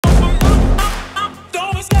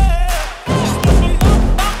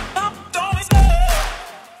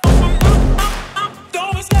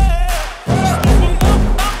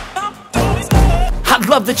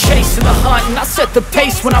love the chase and the hunt, and I set the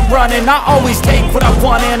pace when I'm running. I always take what I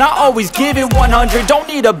want and I always give it 100. Don't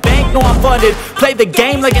need a bank, no I'm funded. Play the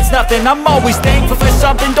game like it's nothing. I'm always thankful for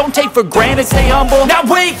something. Don't take for granted, stay humble. Now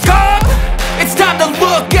wake up! It's time to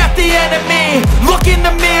look at the enemy. Look in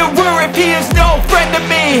the mirror if he is no friend to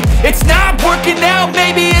me. It's not working out,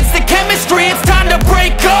 maybe it's the chemistry. It's time to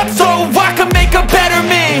break up so I can make a better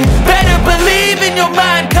me. Better believe in your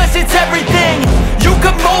mind, cause it's everything. You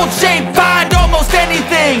can mold, shape, find almost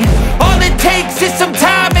anything. All it takes is some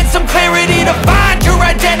time and some clarity to find your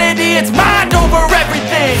identity. It's mind over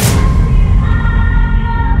everything.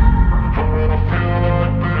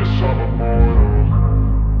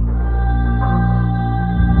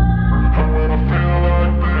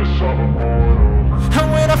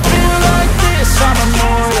 I'm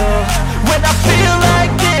immortal. When I feel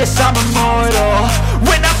like this, I'm immortal.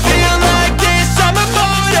 When I feel like this, I'm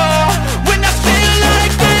immortal. When I feel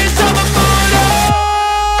like this, I'm immortal.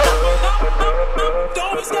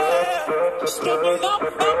 Don't be scared. Just give me up.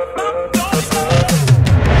 Don't be scared.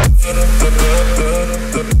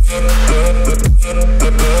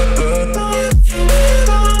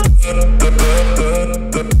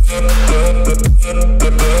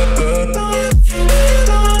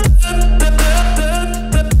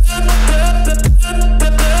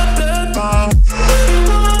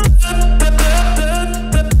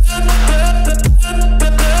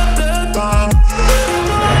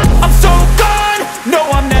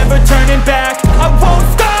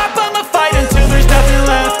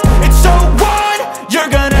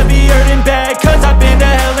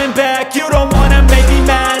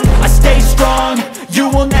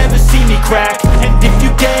 And if you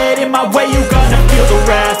get in my way, you gonna feel the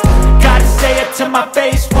wrath. Gotta say it to my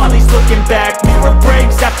face while he's looking back. Mirror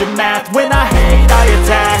breaks after math. When I hate, I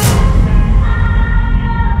attack.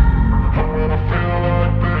 When I feel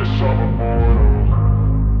like this, I'm immortal.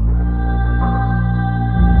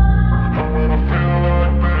 When I feel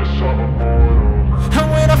like this, I'm immortal.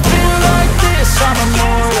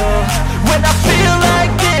 And when I feel like this, I'm immortal. When I feel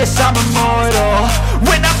like this, I'm immortal.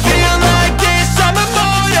 When I feel like this, I'm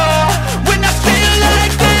immortal. When I feel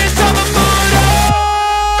like this, I'm immortal.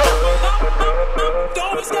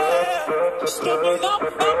 Don't be scared. Just give me up.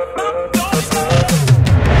 Don't be scared.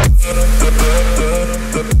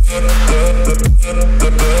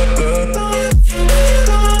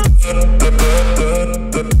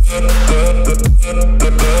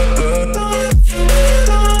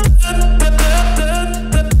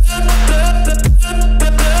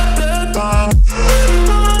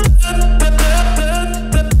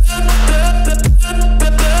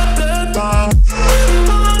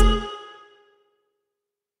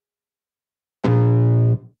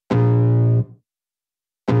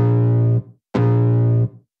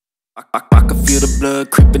 I can feel the blood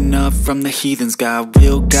creeping up from the heathens. Got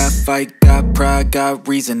will, got fight, got pride, got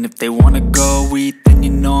reason. If they wanna go eat, then you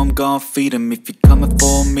know I'm gon' feed them. If you're coming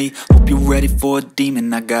for me, hope you're ready for a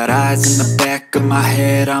demon. I got eyes in the back of my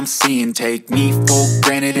head, I'm seeing. Take me for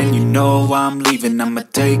granted and you know I'm leaving. I'ma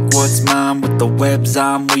take what's mine with the webs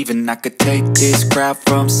I'm weaving. I could take this crowd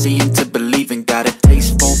from seeing to believing. Got a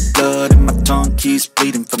taste for blood and my tongue keeps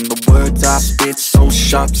bleeding. From the words I spit, so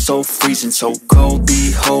sharp, so freezing. So cold,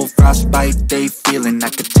 behold, frostbite they feeling. I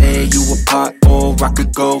could tear you apart or I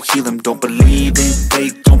could go heal them. Don't believe in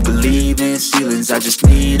fate, don't believe in ceilings. I just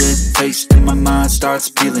need a taste and my mind starts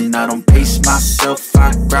peeling. I don't pace myself,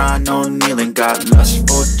 I grind on kneeling. Got lust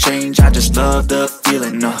for change, I just love the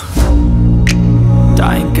feeling.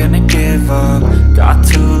 I ain't gonna give up. Got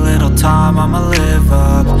too little time, I'ma live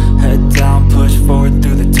up. Head down, push forward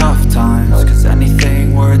through the tough times. Cause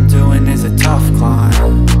anything worth doing is a tough climb.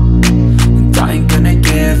 And I ain't gonna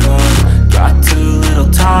give up. Got too little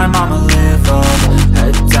time, I'ma live up.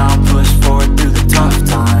 Head down, push forward through the tough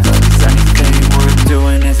times. Cause anything worth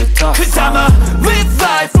doing is a tough climb. Cause I'ma live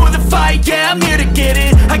life for the fight, yeah, I'm here to get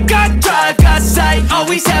it. I got drive, got sight,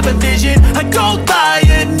 always have a vision. I don't lie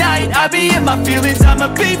at night, I be in my feelings. I'ma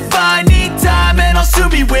be fine, need time and I'll soon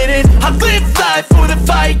be winning. I live life for the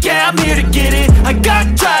fight, yeah, I'm here to get it. I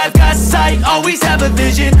got drive, got sight, always have a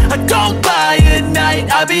vision. I don't lie at night,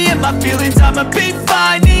 I be in my feelings. I'ma be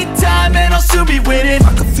fine, need time and I'll soon be winning.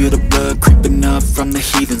 I can feel the blood creeping up from the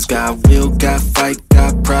heathens. Got will, got fight,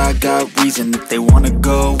 got pride, got reason. If they wanna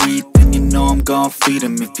go eat, then you know I'm gon' feed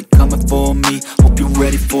them. If you're coming for me, hope you're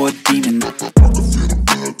ready for a demon. I can feel the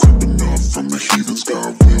blood creeping up from the heathens.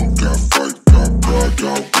 Got will, got fight, got pride,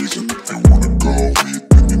 got reason. If they wanna go eat,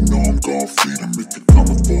 then you know I'm gon' feed them. If you're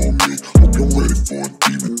coming for me, hope you're ready for a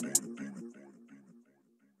demon.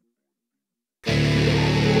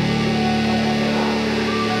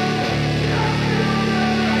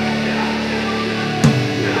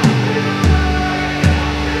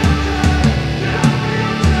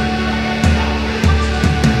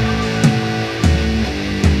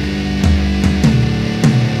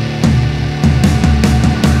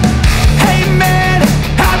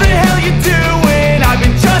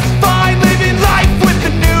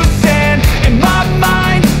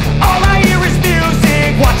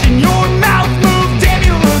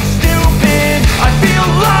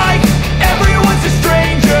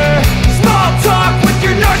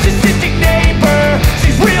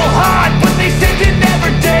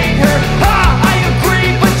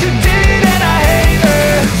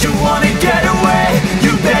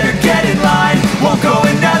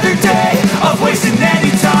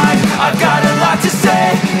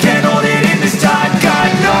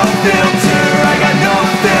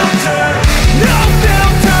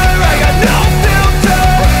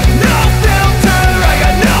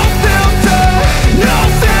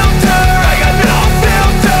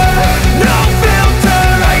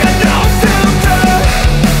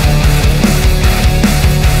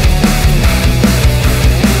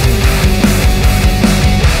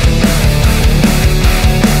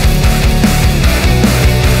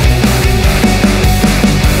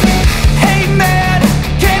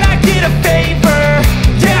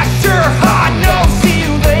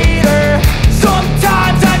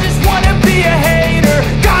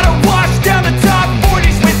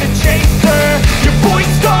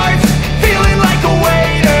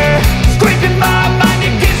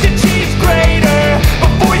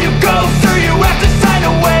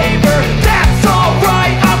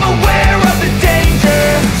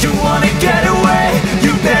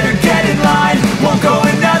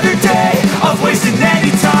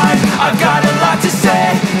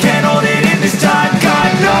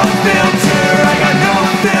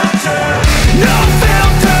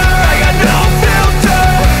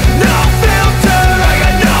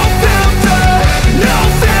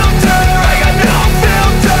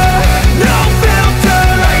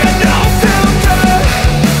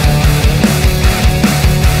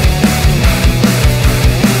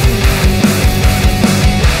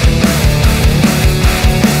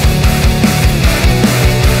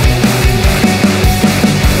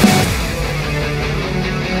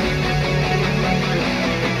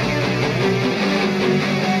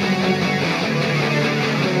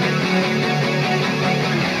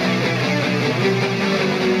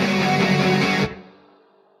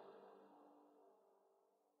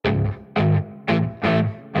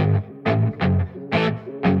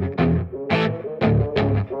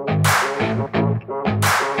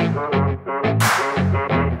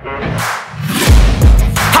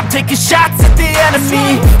 taking shots at the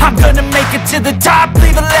enemy. I'm gonna make it to the top,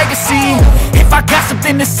 leave a legacy. If I got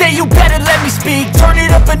something to say, you better let me speak. Turn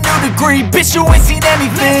it up a new degree, bitch, you ain't seen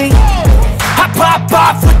anything. I pop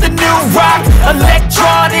off with the new rock,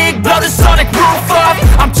 electronic, blow the sonic roof up.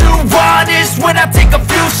 I'm too honest when I take a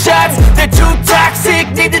few shots. They're too toxic,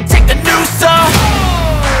 need to take a new song.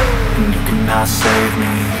 And you cannot save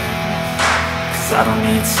me, cause I don't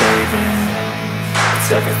need saving.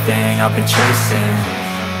 It's everything I've been chasing,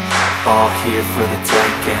 all here for the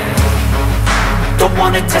taking. Don't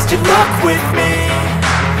wanna test your luck with me,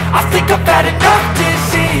 I think I've had enough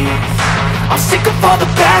disease. I'm sick of all the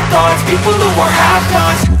bad thoughts, people who are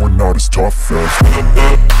have-nots. You are not as tough as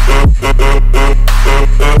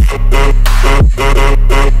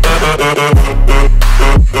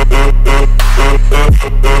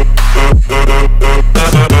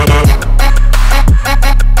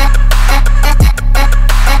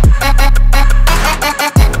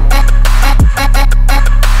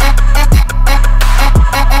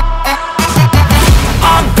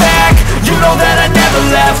I'm back, you know that I never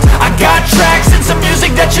left. I got tracks and some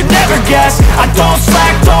music that you never guess. I don't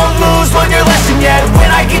slack, don't lose, learn your lesson yet. When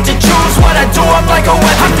I get to choose what I do, I'm like a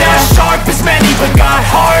weapon. I'm not sharp as many, but got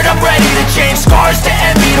heart. I'm ready to change scars to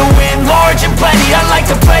envy, to win large and plenty. I like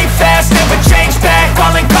to play fast, never change back.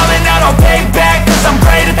 Calling out, I'll pay back, cause I'm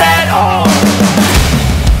great at that. Oh,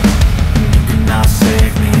 you cannot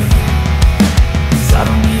save me, cause I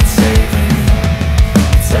don't need saving.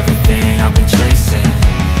 It's everything I've been chasing,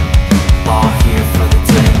 all here for the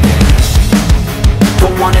taking.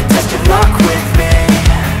 Don't wanna test your luck with me,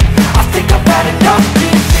 I think I've had enough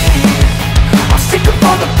disease. I'm sick of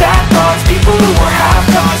all the bad thoughts, people who are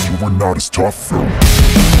have-nots. you are not as tough though.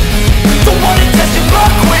 Don't wanna test your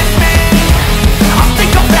luck with me, I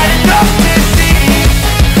think I've had enough disease.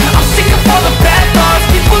 I'm sick of all the bad thoughts,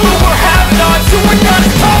 people who are have-nots, who are not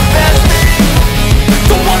as tough as me.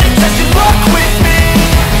 Don't wanna test your luck with me,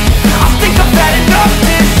 I think I've had enough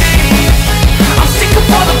disease. I'm sick of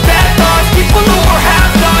all the bad thoughts, people who are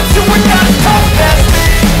have-nots, who are not as tough as me.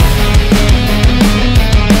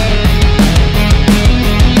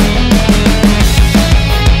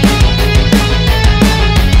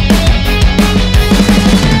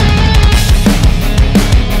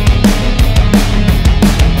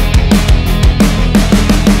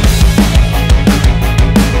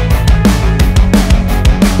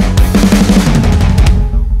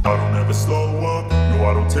 I don't ever slow up, no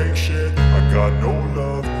I don't take shit. I got no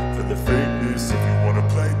love for the fakeness. If you wanna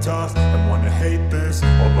play tough and wanna hate this,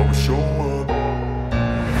 I'll always show up.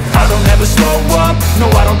 I don't ever slow up, no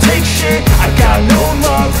I don't take shit. I got no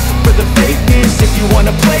love for the fakeness. If you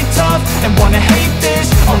wanna play tough and wanna hate this,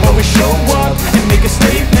 I'll always show up and make a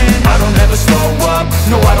statement. I don't ever slow up,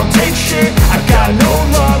 no I don't take shit. I got no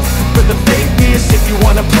love for the fakeness. If you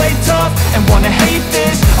wanna play tough and wanna hate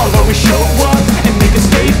this, I'll always show up and make a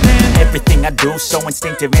statement. Everything I do so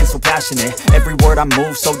instinctive and so passionate. Every word I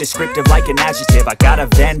move so descriptive like an adjective. I got a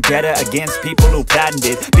vendetta against people who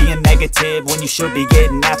patented being negative when you should be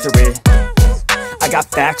getting after it. I got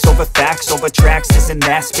facts over tracks, this and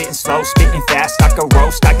that. Spitting slow, spitting fast. I could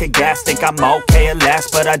roast, I could gas. Think I'm okay at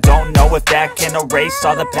last, but I don't know if that can erase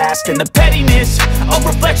all the past. And the pettiness, a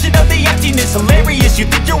reflection of the emptiness. Hilarious, you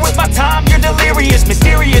think you're worth my time, you're delirious.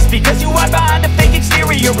 Mysterious, because you hide behind a fake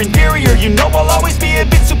exterior. Inferior, you know I'll always be a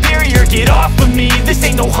bit superior. Get off of me, this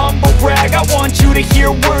ain't no humble brag. I want you to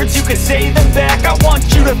hear words, you can say them back. I want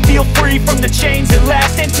you to feel free from the chains at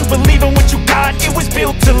last, and to believe in what you got, it was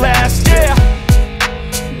built to last, yeah.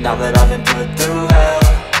 Now that I've been put through hell,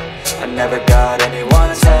 I never got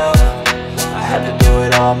anyone's help. I had to do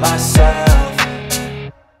it all myself.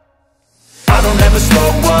 I don't ever slow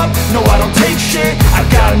up, no I don't take shit. I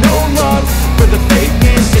got no love for the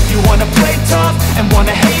fakeness. If you wanna play tough and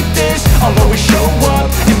wanna hate this, I'll always show up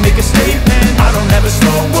and make a statement. I don't ever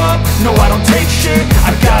slow up, no I don't take shit.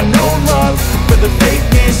 I got no love for the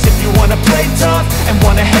fakeness. If you wanna play tough and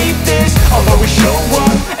wanna hate this, I'll always show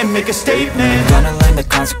up and make a statement. Gonna learn the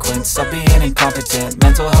consequence of being incompetent.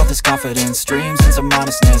 Mental health is confidence, dreams and some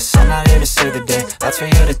honestness. I'm not here to save the day, that's for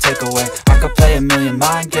you to take away. I could play a million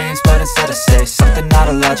mind games, but instead I say something not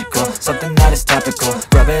illogical, something that is topical.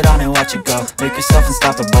 Rub it on and watch it go, make yourself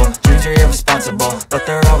unstoppable. Dreams are irresponsible, but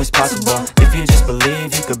they're always possible. If you just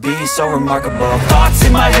believe, you could be so remarkable. Thoughts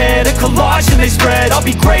in my head, a collage and they spread. I'll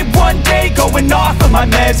be great one day, going off of my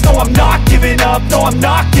meds. No, I'm not giving up, no, I'm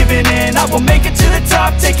not giving in. I will make it to the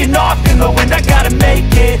top, taking off in the wind. I gotta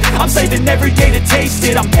make it, I'm saving every day to taste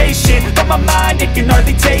it. I'm patient, but my mind, it can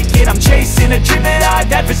hardly take it. I'm chasing a dream that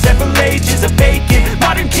I've had for several ages. A vacant,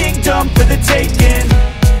 modern kingdom for the taking.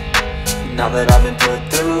 Now that I've been put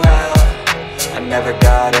through hell, I never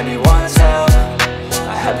got anyone's help,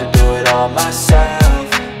 I had to do it all myself.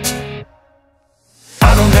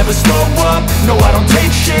 I don't ever slow up, no I don't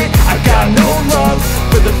take shit. I got no love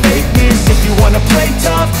for the fakeness. If you wanna play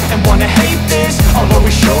tough and wanna hate this, I'll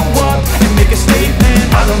always show up and make a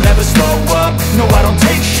statement. I don't ever slow up, no I don't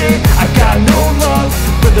take shit. I got no love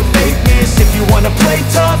for the fakeness. If you wanna play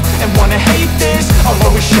tough and wanna hate this, I'll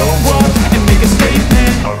always show up and make a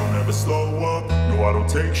statement. I don't ever slow up, no I don't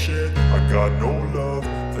take shit. I got no love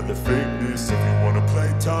for the fakeness. If you wanna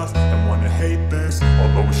play tough and wanna hate this,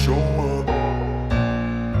 I'll always show up.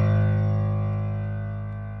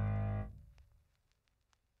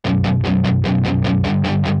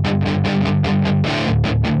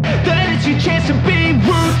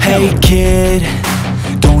 Hey kid,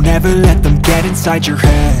 don't ever let them get inside your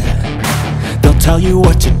head. They'll tell you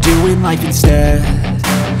what to do in life instead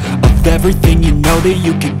of everything you know that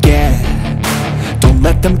you could get. Don't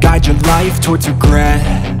let them guide your life towards regret.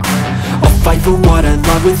 I'll fight for what I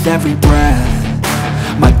love with every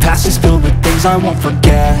breath. My past is filled with things I won't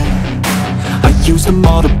forget. I use them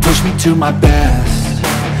all to push me to my best.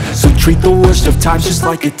 So treat the worst of times just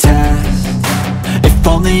like a test. If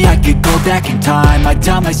only I could go back in time, I'd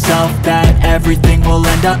tell myself that everything will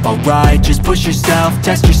end up alright. Just push yourself,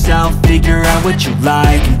 test yourself, figure out what you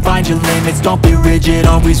like, and find your limits, don't be rigid,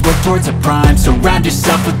 always work towards a prime. Surround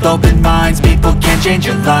yourself with open minds, people can change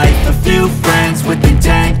your life. A few friends with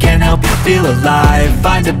intent can help you feel alive.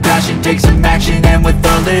 Find a passion, take some action, and with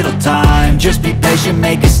a little time, just be patient,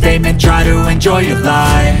 make a statement, try to enjoy your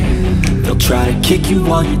life. They'll try to kick you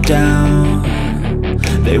while you're down,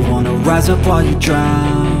 they wanna rise up while you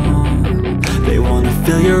drown. They wanna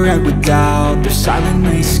fill your head with doubt. They're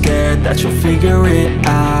silently scared that you'll figure it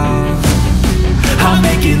out. I'll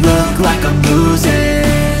make it look like I'm losing,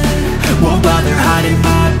 won't bother hiding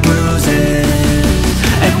my bruises.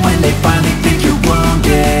 And when they finally think you're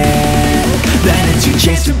wounded, then it's your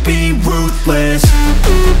chance to be ruthless.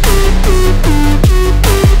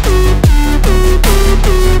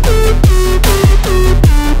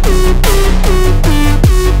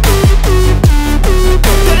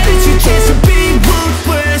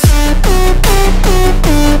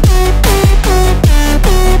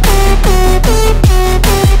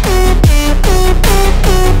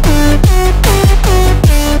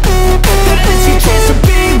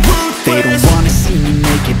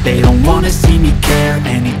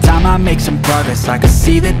 I can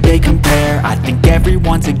see that they compare. I think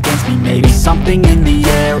everyone's against me, maybe something in the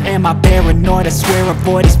air. Am I paranoid? I swear a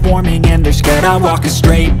void is forming and they're scared. I walk a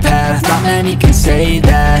straight path, not many can say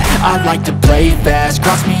that. I like to play fast,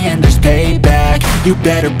 cross me and there's payback. You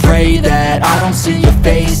better pray that I don't see your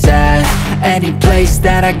face at any place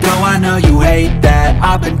that I go. I know you hate that.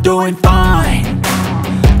 I've been doing fine,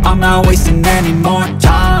 I'm not wasting any more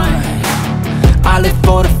time. I live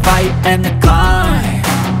for the fight and the climb,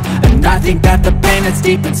 and I think that the pain that's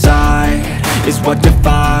deep inside is what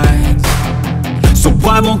defines. So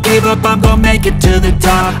I won't give up, I'm gonna make it to the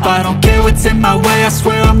top. I don't care what's in my way, I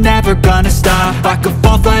swear I'm never gonna stop. I could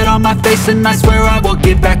fall flat on my face and I swear I will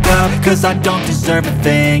get back up, cause I don't deserve a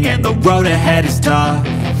thing and the road ahead is tough.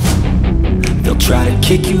 They'll try to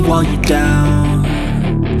kick you while you're down,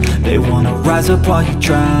 they wanna rise up while you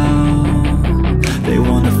drown. They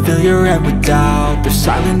wanna fill your head with doubt. They're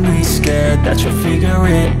silently scared that you'll figure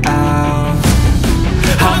it out.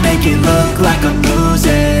 I'll make it look like I'm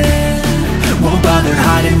losing, won't bother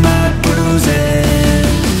hiding my bruises.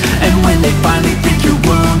 And when they finally think you're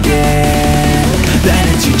wounded, then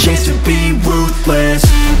it's your chance to be ruthless.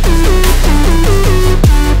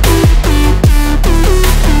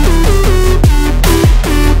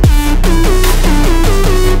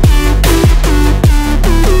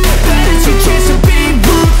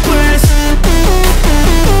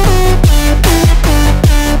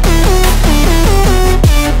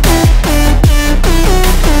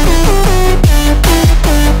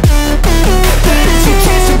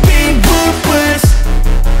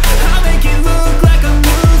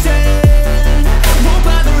 Won't